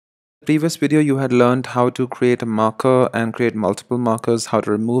Previous video you had learned how to create a marker and create multiple markers, how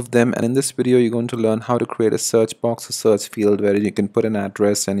to remove them, and in this video you're going to learn how to create a search box, a search field where you can put an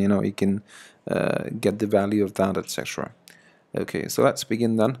address and you can get the value of that, etc. Okay, so let's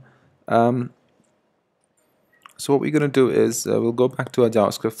begin then. So what we're going to do is we'll go back to our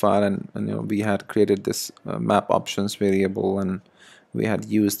JavaScript file, and we had created this map options variable, and we had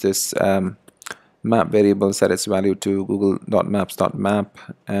used this map variable, set its value to google.maps.map,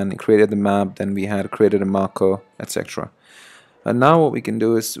 and created the map. Then we had created a marker, etc. And now what we can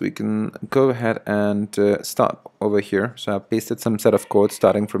do is we can go ahead and start over here. So I've pasted some set of code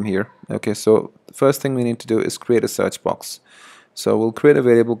starting from here. Okay, so the first thing we need to do is create a search box. So we'll create a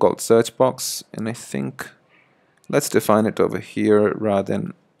variable called search box, and I think let's define it over here rather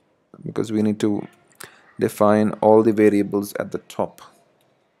than, because we need to define all the variables at the top.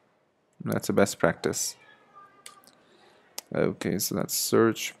 That's a best practice. Okay, so that's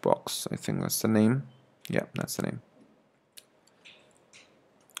search box. I think that's the name. Yeah, that's the name.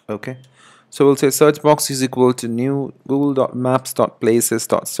 Okay, so we'll say search box is equal to new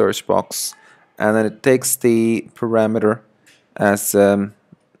google.maps.places.search box, and then it takes the parameter as the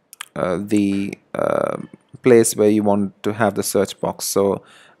place where you want to have the search box. So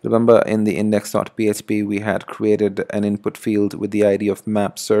remember, in the index.php we had created an input field with the ID of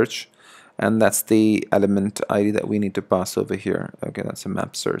map search, and that's the element ID that we need to pass over here. Okay, that's a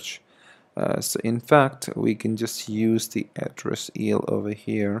map search. So in fact we can just use the address EL over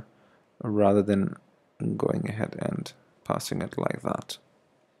here rather than going ahead and passing it like that.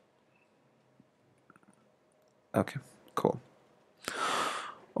 Okay, cool.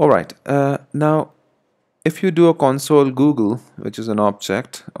 Alright, now if you do a console Google, which is an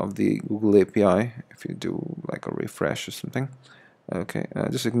object of the Google API, if you do like a refresh or something, okay,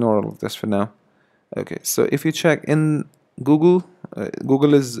 just ignore all of this for now. Okay, so if you check in Google,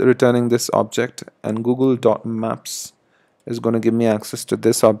 Google is returning this object, and google.maps is going to give me access to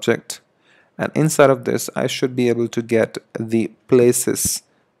this object, and inside of this I should be able to get the places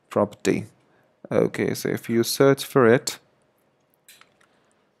property. Okay, so if you search for it,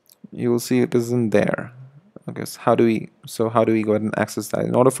 you will see it isn't there. Okay, so how do we go ahead and access that?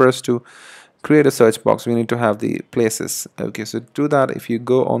 In order for us to create a search box, we need to have the places. Okay, so to do that, if you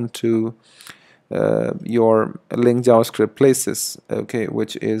go on to your link JavaScript places, okay,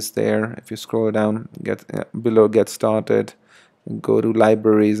 which is there, if you scroll down, below get started, and go to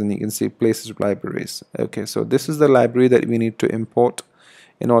libraries, and you can see places libraries. Okay, so this is the library that we need to import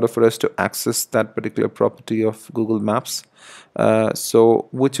in order for us to access that particular property of Google Maps. So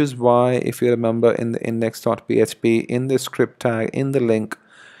which is why, if you remember, in the index.php, in the script tag, in the link,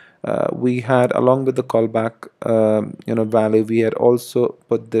 we had, along with the callback value, we had also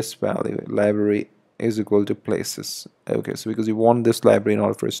put this value, library is equal to places. Okay, so because we want this library in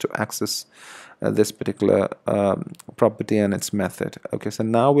order for us to access this particular property and its method. Okay, so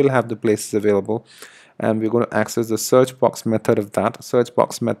now we'll have the places available, and we're going to access the search box method of that. Search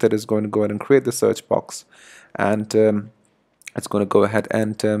box method is going to go ahead and create the search box, and it's going to go ahead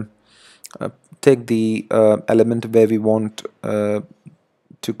and take the element where we want to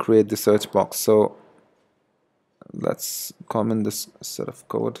create the search box. So let's comment this set of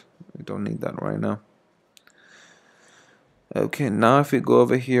code. We don't need that right now. Okay, now if we go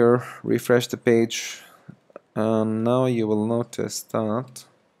over here, refresh the page, now you will notice that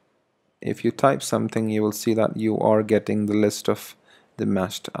if you type something, you will see that you are getting the list of the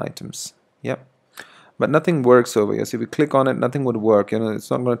matched items. Yep, but nothing works over here. So if you click on it, nothing would work. It's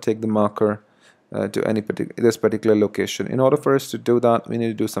not going to take the marker to any this particular location. In order for us to do that, we need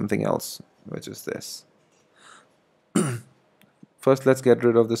to do something else, which is this. First, let's get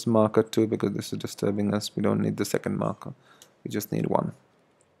rid of this marker too, because this is disturbing us. We don't need the second marker, we just need one.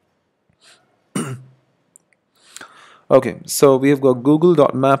 Okay, so we have got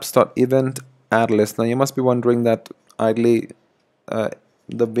google.maps.event AddListener. You must be wondering that ideally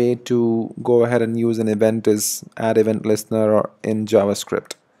the way to go ahead and use an event is add event listener or in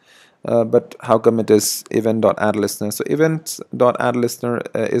JavaScript. But how come it is event.addListener? So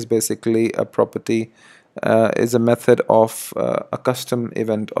event.addListener is basically a property, is a method of a custom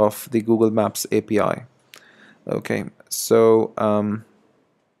event of the Google Maps API. Okay, so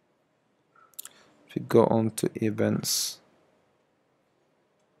if you go on to events,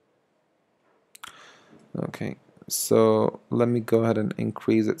 okay, so let me go ahead and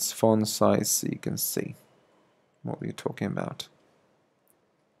increase its font size so you can see what we're talking about.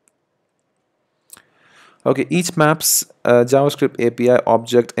 Okay, each maps JavaScript API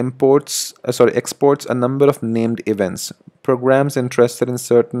object exports a number of named events. Programs interested in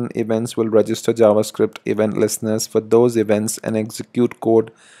certain events will register JavaScript event listeners for those events and execute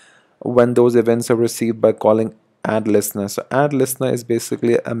code when those events are received by calling AddListener. So AddListener is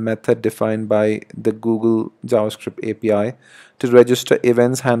basically a method defined by the Google JavaScript API to register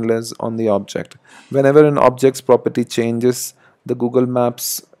events handlers on the object. Whenever an object's property changes, the Google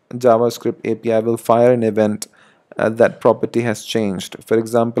Maps JavaScript API will fire an event that property has changed. For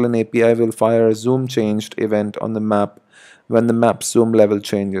example, an API will fire a zoom changed event on the map when the map zoom level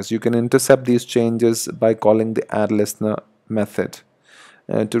changes. You can intercept these changes by calling the AddListener method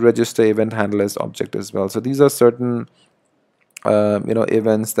to register event handlers object as well. So these are certain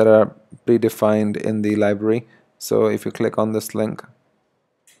events that are predefined in the library. So if you click on this link,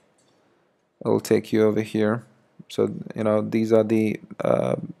 it'll take you over here. So these are the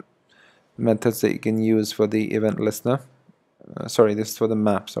methods that you can use for the event listener. Sorry, this is for the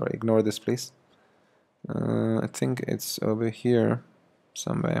map. Sorry, ignore this please. I think it's over here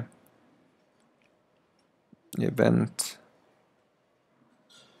somewhere. Event.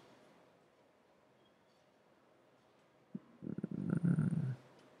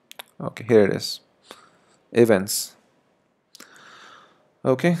 Okay, here it is. Events.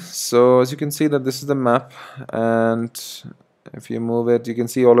 Okay, so as you can see that this is the map, and if you move it, you can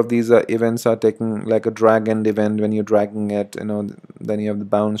see all of these events are taking like a drag end event. When you're dragging it, then you have the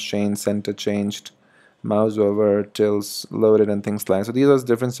bounce change, center changed, mouse over, tilts loaded, and things like that. So these are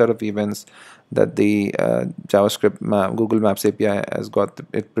different set of events that the JavaScript map, Google Maps API has got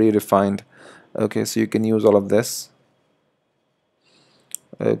it predefined. Okay, so you can use all of this.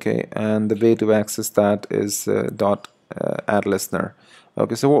 Okay, and the way to access that is .AddListener.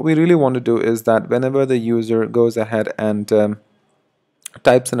 Okay, so what we really want to do is that whenever the user goes ahead and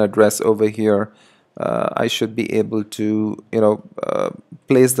types an address over here, I should be able to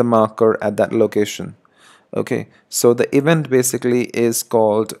place the marker at that location. Okay, so the event basically is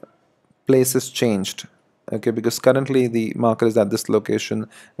called places changed. Okay, because currently the marker is at this location.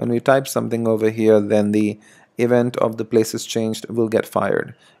 When we type something over here, then the event of the places changed will get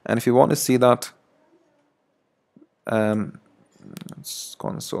fired. And if you want to see that, let's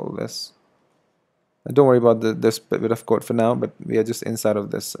console this. Don't worry about this bit of code for now, but we are just inside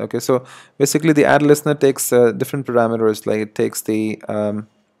of this. Okay, so basically the AddListener takes different parameters, like it takes the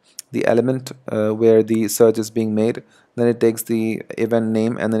element where the search is being made, then it takes the event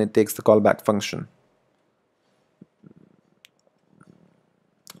name, and then it takes the callback function.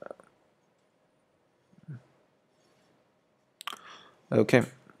 Okay,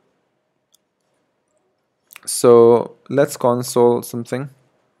 so let's console something.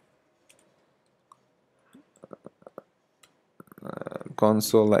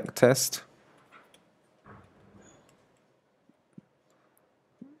 Console like test.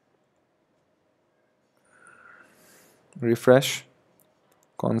 Refresh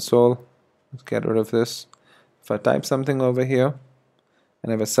console. Let's get rid of this. If I type something over here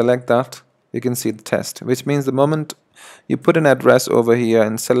and if I select that, you can see the test, which means the moment you put an address over here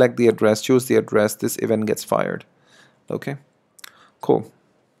and select the address, choose the address, this event gets fired. Okay, cool.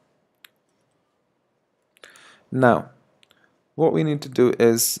 Now what we need to do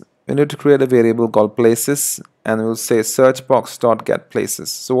is we need to create a variable called places, and we'll say searchbox.getPlaces.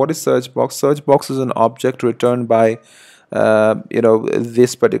 So what is searchbox? Searchbox is an object returned by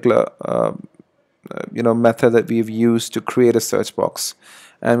this particular method that we've used to create a search box,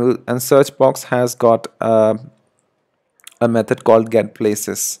 and searchbox has got a method called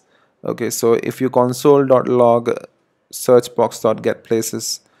getPlaces. Okay, so if you console.log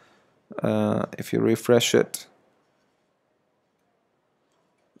searchbox.getPlaces, if you refresh it,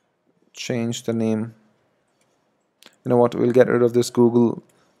 change the name, you know what, we'll get rid of this Google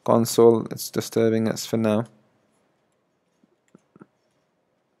console, it's disturbing us for now.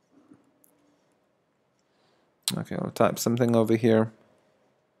 Okay, I'll type something over here,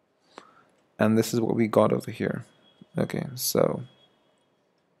 and this is what we got over here. Okay, so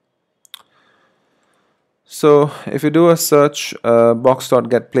if you do a search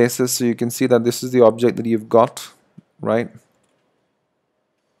box.getPlaces, so you can see that this is the object that you've got, right?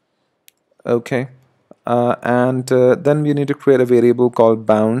 Okay, and then we need to create a variable called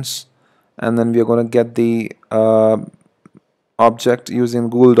bounds, and then we're going to get the object using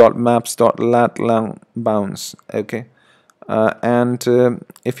google.maps.latlong bounds. Okay, and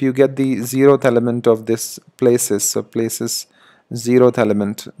if you get the 0th element of this places, so places 0th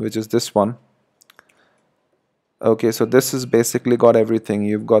element, which is this one. Okay, so this is basically got everything.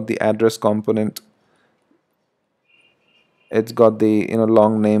 You've got the address component, it's got the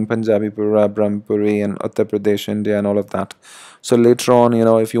long name Punjabi Pura, Brahmpuri, and Uttar Pradesh, India, and all of that. So later on,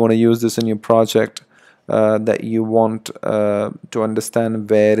 if you want to use this in your project, that you want to understand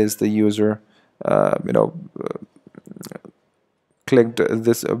where is the user clicked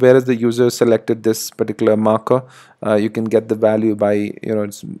this, whereas the user selected this particular marker, you can get the value by, you know,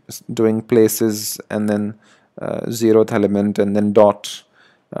 it's doing places and then 0th element and then dot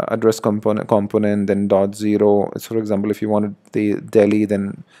address component then dot 0. So for example, if you wanted the Delhi,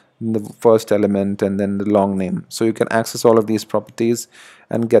 then the first element and then the long name. So you can access all of these properties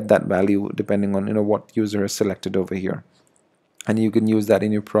and get that value depending on, you know, what user is selected over here. And you can use that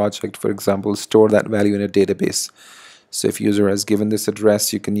in your project. For example, store that value in a database. So if user has given this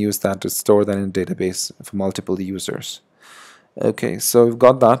address, you can use that to store that in a database for multiple users. Okay, so we've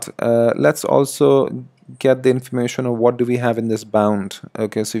got that. Let's also get the information of what do we have in this bound.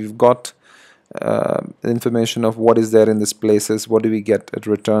 Okay, so you've got information of what is there in this places. What do we get? It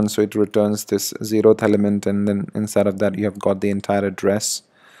returns, so it returns this 0th element, and then inside of that you have got the entire address.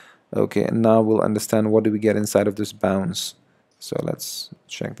 Okay, and now we'll understand what do we get inside of this bounds. So let's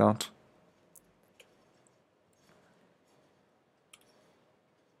check that.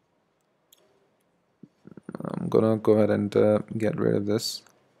 I'm gonna go ahead and get rid of this.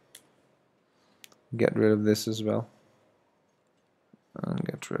 Get rid of this as well. And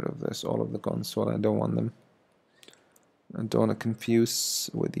get rid of this, all of the console. I don't want them. I don't want to confuse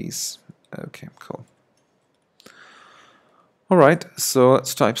with these. Okay, cool. Alright, so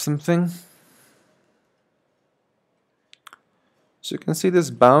let's type something. So you can see this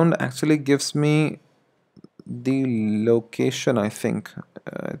bound actually gives me the location, I think.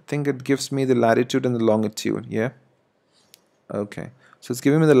 I think it gives me the latitude and the longitude, yeah? Okay, so it's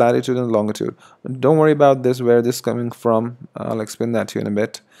giving me the latitude and the longitude. Don't worry about this, where this is coming from. I'll explain that to you in a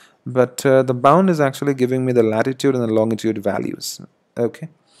bit. But the bound is actually giving me the latitude and the longitude values. Okay.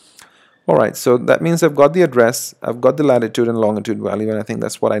 Alright, so that means I've got the address, I've got the latitude and longitude value, and I think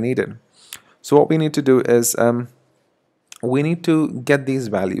that's what I needed. So what we need to do is we need to get these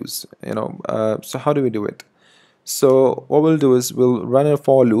values, you know. So how do we do it? So what we'll do is we'll run a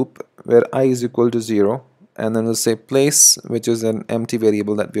for loop where I is equal to 0, and then we'll say place, which is an empty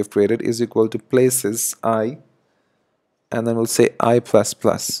variable that we've created, is equal to places I, and then we'll say I plus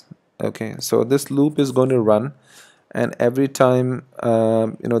plus. Okay, so this loop is going to run, and every time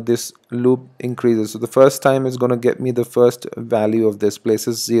you know, this loop increases. So the first time is going to get me the first value of this place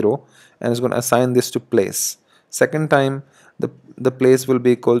is 0, and it's going to assign this to place. Second time the place will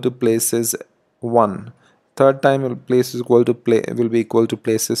be equal to places 1. Third time place is equal to will be equal to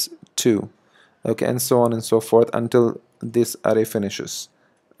places 2. Okay, and so on and so forth until this array finishes.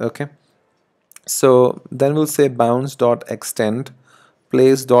 Okay, so then we'll say bounds dot extend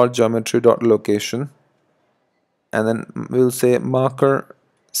place dot geometry dot location, and then we'll say marker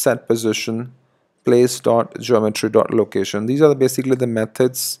set position place dot geometry dot location. These are basically the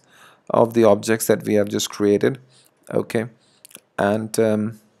methods of the objects that we have just created. Okay,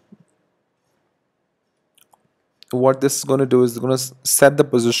 and what this is going to do is it's going to set the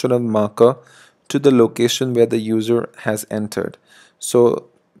position of marker to the location where the user has entered. So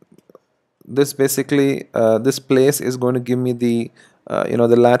this basically this place is going to give me the you know,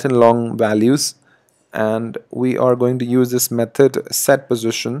 the lat and long values, and we are going to use this method set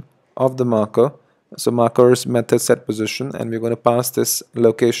position of the marker. So markers method set position, and we're going to pass this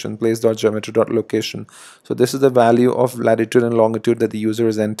location place.geometry.location. So this is the value of latitude and longitude that the user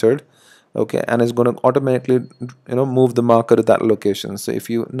has entered. Okay, and it's going to automatically, you know, move the marker to that location. So if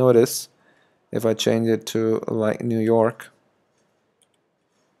you notice, if I change it to like New York,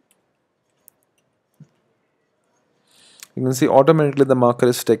 you can see automatically the marker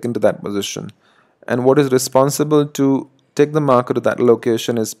is taken to that position. And what is responsible to take the marker to that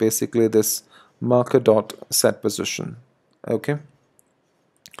location is basically this marker dot set position. Okay,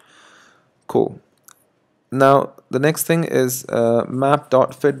 cool. Now the next thing is map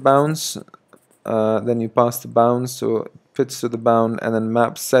dot fit bounds. Then you pass the bounds, so it fits to the bound, and then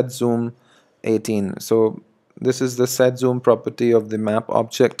map set zoom 18. So this is the set zoom property of the map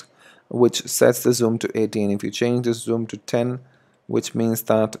object, which sets the zoom to 18. If you change the zoom to 10, which means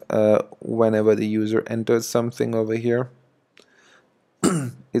that whenever the user enters something over here,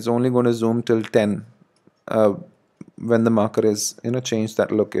 it's only going to zoom till 10 when the marker is, you know, changed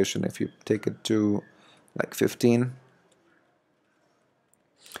that location. If you take it to like 15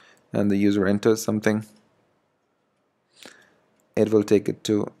 and the user enters something, it will take it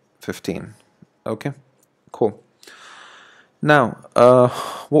to 15. Okay, cool. Now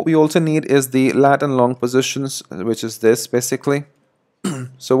what we also need is the lat and long positions, which is this basically.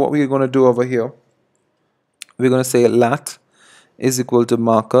 So what we're going to do over here, we're going to say lat is equal to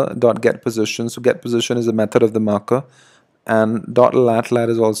marker dot get position. So get position is a method of the marker, and dot lat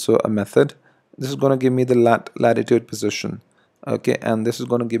is also a method. This is going to give me the latitude position. Okay, and this is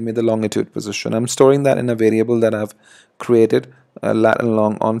going to give me the longitude position. I'm storing that in a variable that I've created,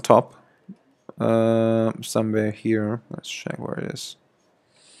 LatLong on top, somewhere here. Let's check where it is.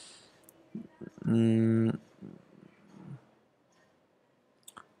 In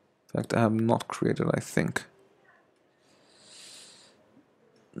fact, I have not created, I think.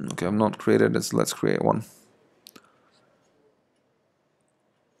 Okay, I've not created this. Let's create one.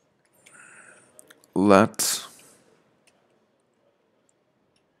 Lat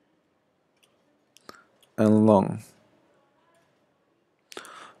and long.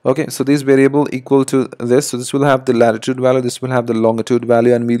 Okay, so this variable equal to this, so this will have the latitude value, this will have the longitude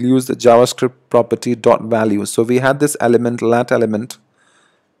value, and we'll use the JavaScript property dot value. So we had this element, lat element,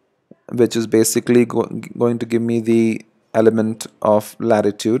 which is basically going to give me the element of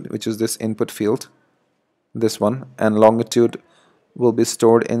latitude, which is this input field, this one, and longitude will be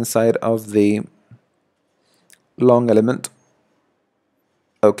stored inside of the long element.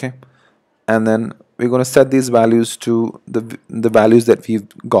 Okay, and then we're going to set these values to the values that we've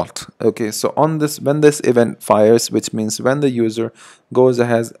got. Okay, so on this, when this event fires, which means when the user goes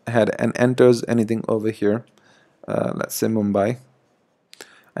ahead and enters anything over here, let's say Mumbai,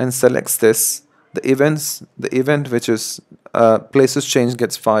 and selects this, the event which is places change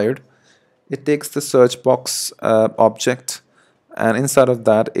gets fired, it takes the search box object, and inside of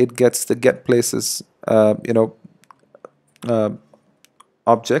that it gets the get places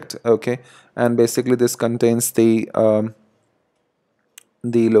object. Okay, and basically this contains the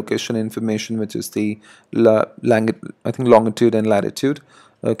location information, which is the I think longitude and latitude.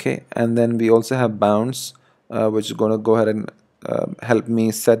 Okay, and then we also have bounds, which is going to go ahead and help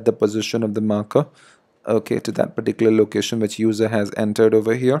me set the position of the marker, okay, to that particular location which user has entered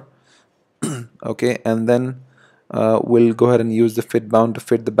over here. Okay, and then we'll go ahead and use the fit bound to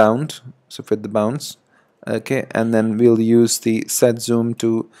fit the bound, so fit the bounds. Okay, and then we'll use the set zoom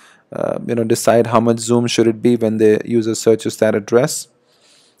to decide how much zoom should it be when the user searches that address.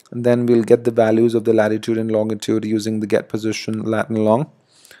 And then we'll get the values of the latitude and longitude using the get position lat and long,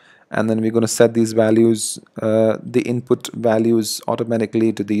 and then we're going to set these values, the input values,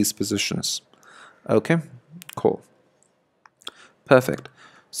 automatically to these positions. Okay, cool, perfect.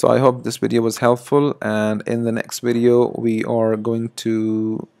 So I hope this video was helpful, and in the next video we are going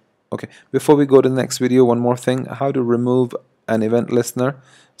to, okay, before we go to the next video, one more thing, how to remove an event listener.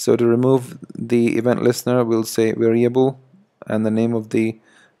 So to remove the event listener, we'll say variable and the name of the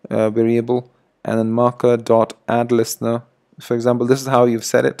variable, and then marker dot add listener. For example, this is how you've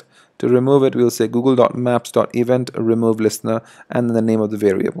set it. To remove it, we'll say google.maps.event remove listener and then the name of the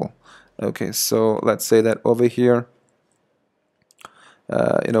variable. Okay, so let's say that over here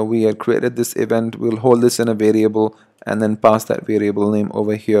we had created this event, we'll hold this in a variable and then pass that variable name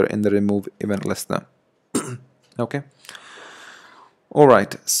over here in the remove event listener. Okay, all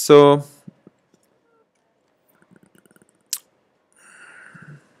right, so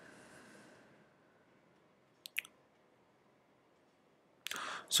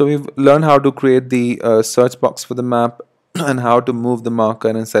we've learned how to create the search box for the map and how to move the marker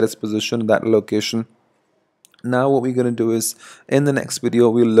and set its position at that location. Now what we're going to do is, in the next video,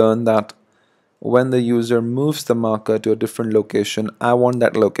 we'll learn that when the user moves the marker to a different location, I want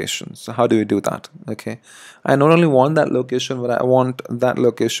that location. So how do we do that? Okay, I not only want that location, but I want that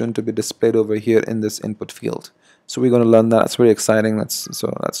location to be displayed over here in this input field. So we're going to learn that. It's very exciting. Let's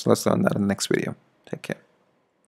learn that in the next video. Take care.